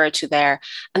Clodagh referred to there,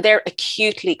 and they're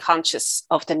acutely conscious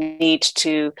of the need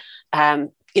to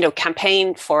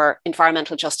campaign for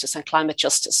environmental justice and climate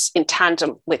justice in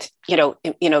tandem with,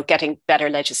 getting better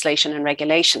legislation and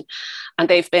regulation. And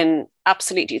they've been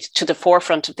absolutely to the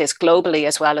forefront of this globally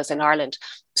as well as in Ireland.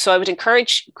 So I would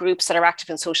encourage groups that are active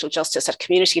in social justice at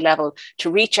community level to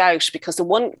reach out, because the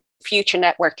One Future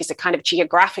Network is a kind of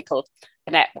geographical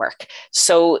network.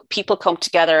 So people come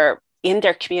together in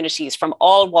their communities from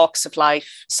all walks of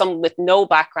life, some with no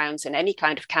backgrounds in any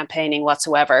kind of campaigning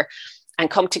whatsoever, and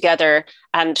come together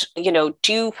and,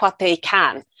 do what they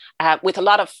can with a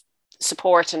lot of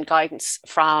support and guidance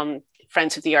from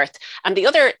Friends of the Earth. And the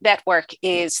other network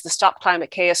is the Stop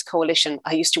Climate Chaos Coalition.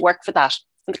 I used to work for that.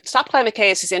 And Stop Climate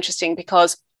Chaos is interesting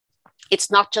because it's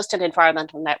not just an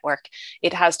environmental network.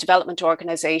 It has development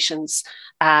organizations,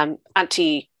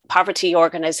 anti-poverty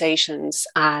organizations,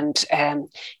 and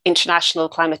international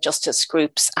climate justice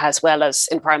groups, as well as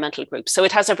environmental groups. So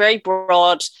it has a very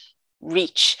broad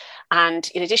reach. And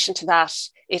in addition to that,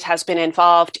 it has been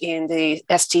involved in the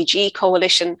SDG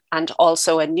coalition and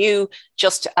also a new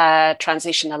Just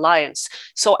Transition Alliance.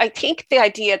 So I think the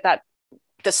idea that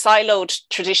the siloed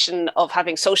tradition of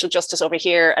having social justice over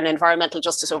here and environmental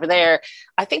justice over there,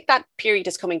 I think that period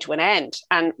is coming to an end,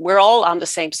 and we're all on the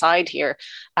same side here.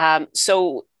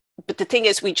 But the thing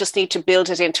is, we just need to build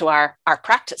it into our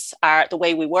practice, the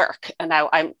way we work. And now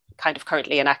I'm kind of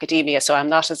currently in academia, so I'm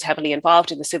not as heavily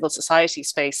involved in the civil society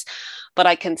space, but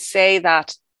I can say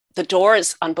that the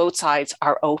doors on both sides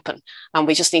are open, and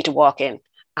we just need to walk in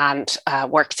and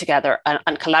work together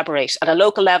and collaborate at a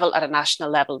local level, at a national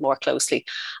level more closely.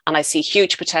 And I see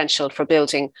huge potential for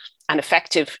building an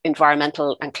effective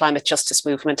environmental and climate justice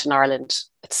movement in Ireland.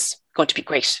 It's going to be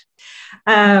great.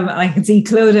 I can see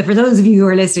Clodagh, for those of you who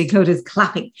are listening, Clodagh is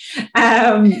clapping.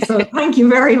 So thank you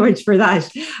very much for that.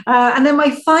 And then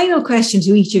my final question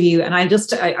to each of you, and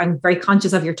I'm very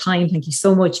conscious of your time, thank you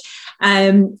so much,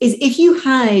 is if you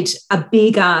had a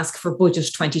big ask for budget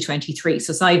 2023.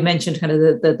 So Saeed mentioned kind of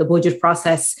the budget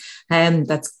process,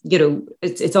 that's,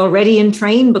 it's already in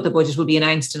train, but the budget will be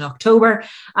announced in October.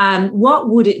 What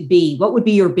would it be? What would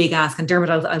be your big ask? And Dermot,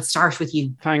 I'll start with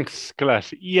you. Thanks,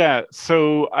 Colette. Yeah,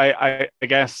 so I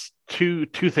guess two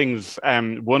things,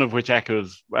 one of which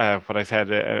echoes what I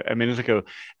said a minute ago.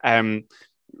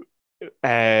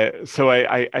 So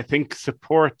I think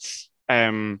supports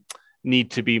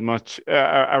need to be much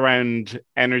around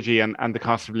energy and the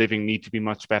cost of living need to be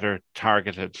much better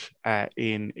targeted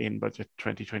in budget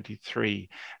 2023.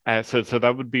 So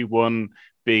that would be one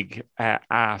big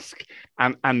ask,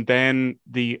 and then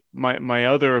my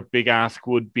other big ask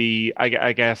would be,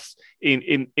 I guess,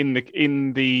 in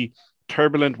the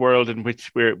turbulent world in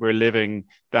which we're living,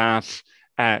 that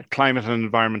climate and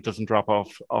environment doesn't drop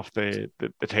off the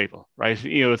table, right?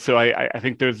 So I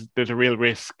think there's a real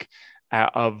risk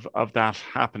of that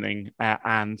happening,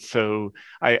 and so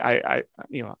I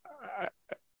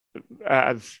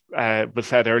as was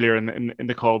said earlier in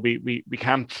the call, we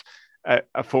can't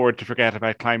afford to forget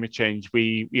about climate change.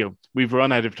 We've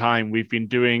run out of time. We've been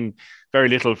doing very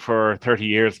little for 30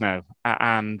 years now,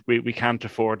 and we can't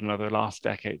afford another lost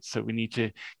decade. So we need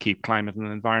to keep climate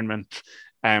and environment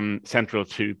central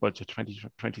to budget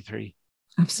 2023.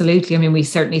 Absolutely. I mean, we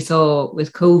certainly saw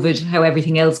with COVID how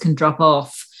everything else can drop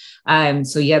off.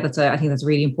 So yeah, I think that's a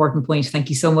really important point.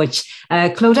 Thank you so much.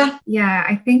 Clodagh? Yeah,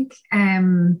 I think,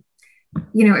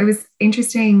 it was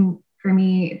interesting for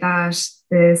me that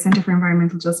the Centre for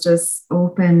Environmental Justice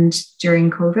opened during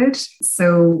COVID.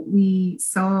 So we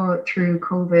saw through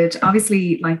COVID,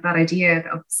 obviously, like that idea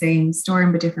of the same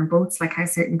storm but different boats, like how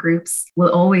certain groups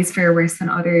will always fare worse than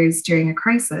others during a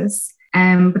crisis.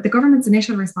 But the government's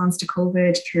initial response to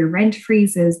COVID through rent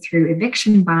freezes, through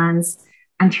eviction bans,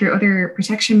 and through other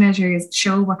protection measures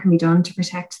show what can be done to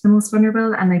protect the most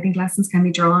vulnerable. And I think lessons can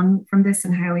be drawn from this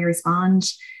and how we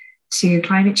respond to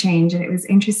climate change. And it was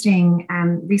interesting,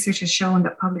 research has shown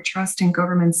that public trust in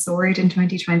government soared in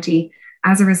 2020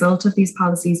 as a result of these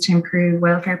policies to improve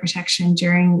welfare protection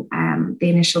during the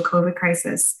initial COVID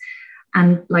crisis.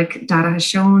 And like data has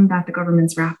shown that the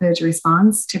government's rapid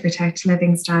response to protect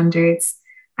living standards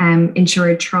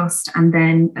ensured trust, and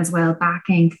then as well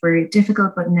backing for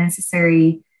difficult but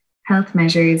necessary health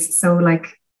measures. So like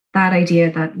that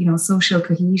idea that, social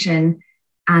cohesion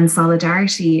and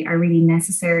solidarity are really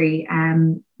necessary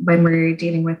when we're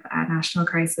dealing with a national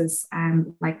crisis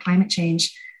like climate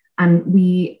change. And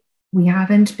we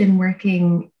haven't been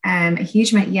working a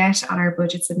huge amount yet on our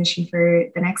budget submission for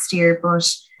the next year,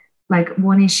 but like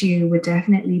one issue would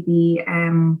definitely be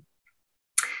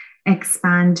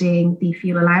expanding the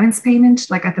fuel allowance payment.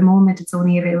 Like at the moment, it's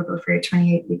only available for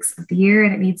 28 weeks of the year,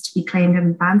 and it needs to be claimed in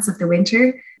advance of the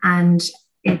winter. And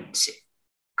it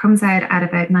comes out at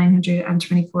about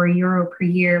 €924 per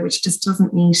year, which just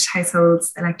doesn't meet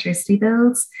households' electricity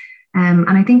bills. And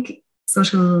I think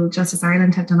Social Justice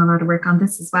Ireland have done a lot of work on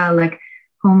this as well. Like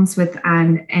homes with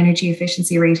an energy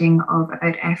efficiency rating of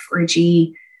about F or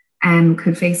G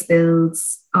could face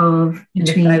bills of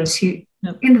between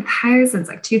in the thousands,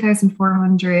 like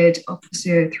 2,400 up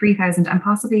to 3,000, and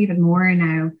possibly even more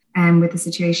now with the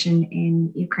situation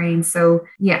in Ukraine. So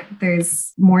yeah,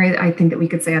 there's more I think that we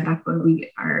could say on that, but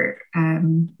we are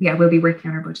we'll be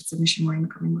working on our budget submission more in the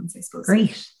coming months, I suppose.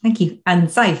 Great, thank you. And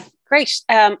Saif. Great.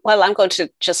 Well, I'm going to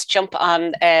just jump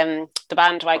on the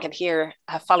bandwagon here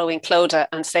following Clodagh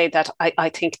and say that I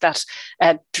think that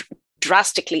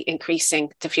drastically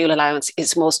increasing the fuel allowance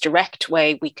is the most direct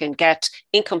way we can get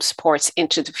income supports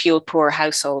into the fuel poor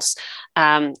households.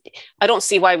 I don't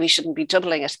see why we shouldn't be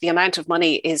doubling it. The amount of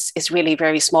money is really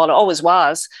very small. It always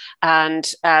was,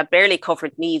 and barely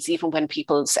covered needs even when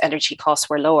people's energy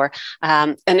costs were lower.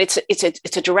 And it's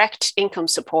a direct income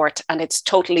support, and it's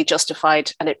totally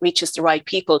justified, and it reaches the right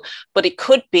people. But it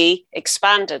could be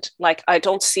expanded. Like, I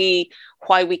don't see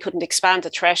why we couldn't expand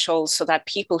the thresholds so that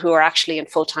people who are actually in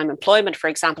full-time employment, for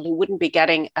example, who wouldn't be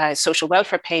getting a social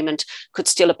welfare payment, could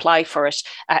still apply for it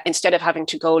instead of having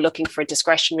to go looking for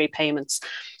discretionary payments.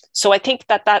 So I think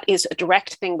that is a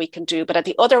direct thing we can do. But at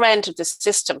the other end of the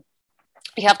system,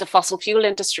 we have the fossil fuel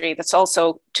industry that's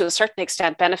also, to a certain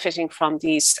extent, benefiting from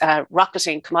these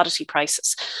rocketing commodity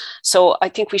prices. So I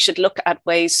think we should look at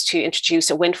ways to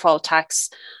introduce a windfall tax,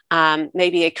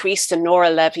 maybe increase the NORA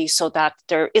levy so that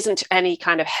there isn't any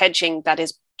kind of hedging that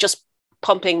is just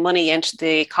pumping money into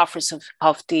the coffers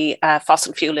of the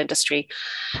fossil fuel industry.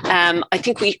 I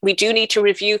think we do need to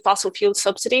review fossil fuel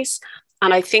subsidies.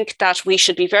 And I think that we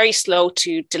should be very slow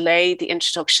to delay the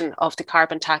introduction of the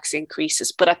carbon tax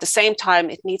increases. But at the same time,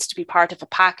 it needs to be part of a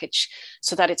package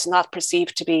so that it's not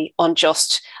perceived to be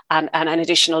unjust and an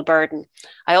additional burden.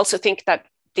 I also think that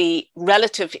the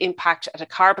relative impact that a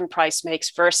carbon price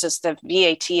makes versus the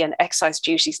VAT and excise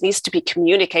duties needs to be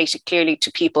communicated clearly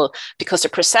to people, because the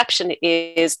perception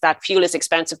is that fuel is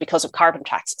expensive because of carbon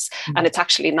taxes. Mm-hmm. And it's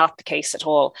actually not the case at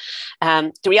all.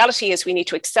 The reality is we need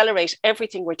to accelerate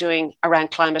everything we're doing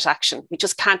around climate action. We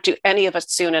just can't do any of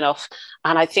it soon enough.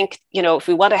 And I think, if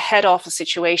we want to head off a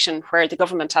situation where the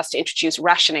government has to introduce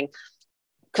rationing,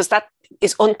 because that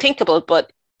is unthinkable,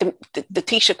 but the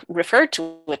Taoiseach referred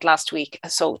to it last week.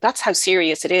 So that's how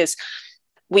serious it is.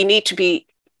 We need to be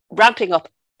ramping up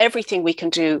everything we can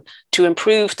do to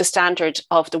improve the standard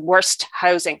of the worst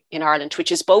housing in Ireland,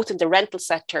 which is both in the rental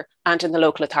sector and in the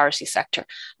local authority sector.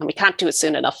 And we can't do it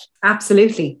soon enough.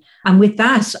 Absolutely. And with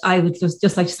that, I would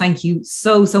just like to thank you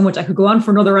so much. I could go on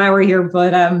for another hour here,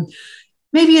 but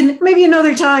maybe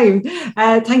another time.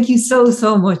 Thank you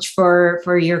so much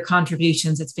for your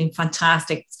contributions. It's been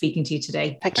fantastic speaking to you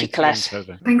today. Thank you, Colette.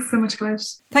 Thanks so much, Colette.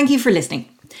 Thank you for listening.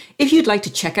 If you'd like to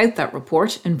check out that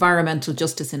report, Environmental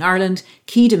Justice in Ireland,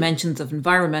 Key Dimensions of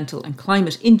Environmental and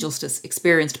Climate Injustice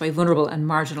Experienced by Vulnerable and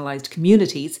Marginalised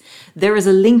Communities, there is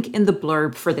a link in the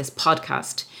blurb for this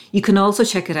podcast. You can also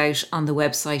check it out on the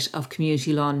website of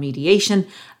Community Law and Mediation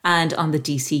and on the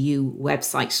DCU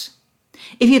website.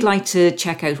 If you'd like to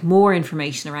check out more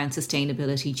information around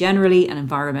sustainability generally and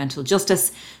environmental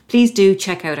justice, please do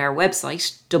check out our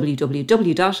website,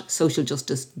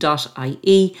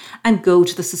 www.socialjustice.ie, and go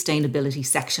to the sustainability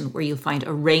section where you'll find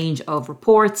a range of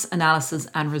reports, analysis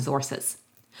and resources.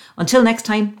 Until next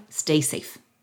time, stay safe.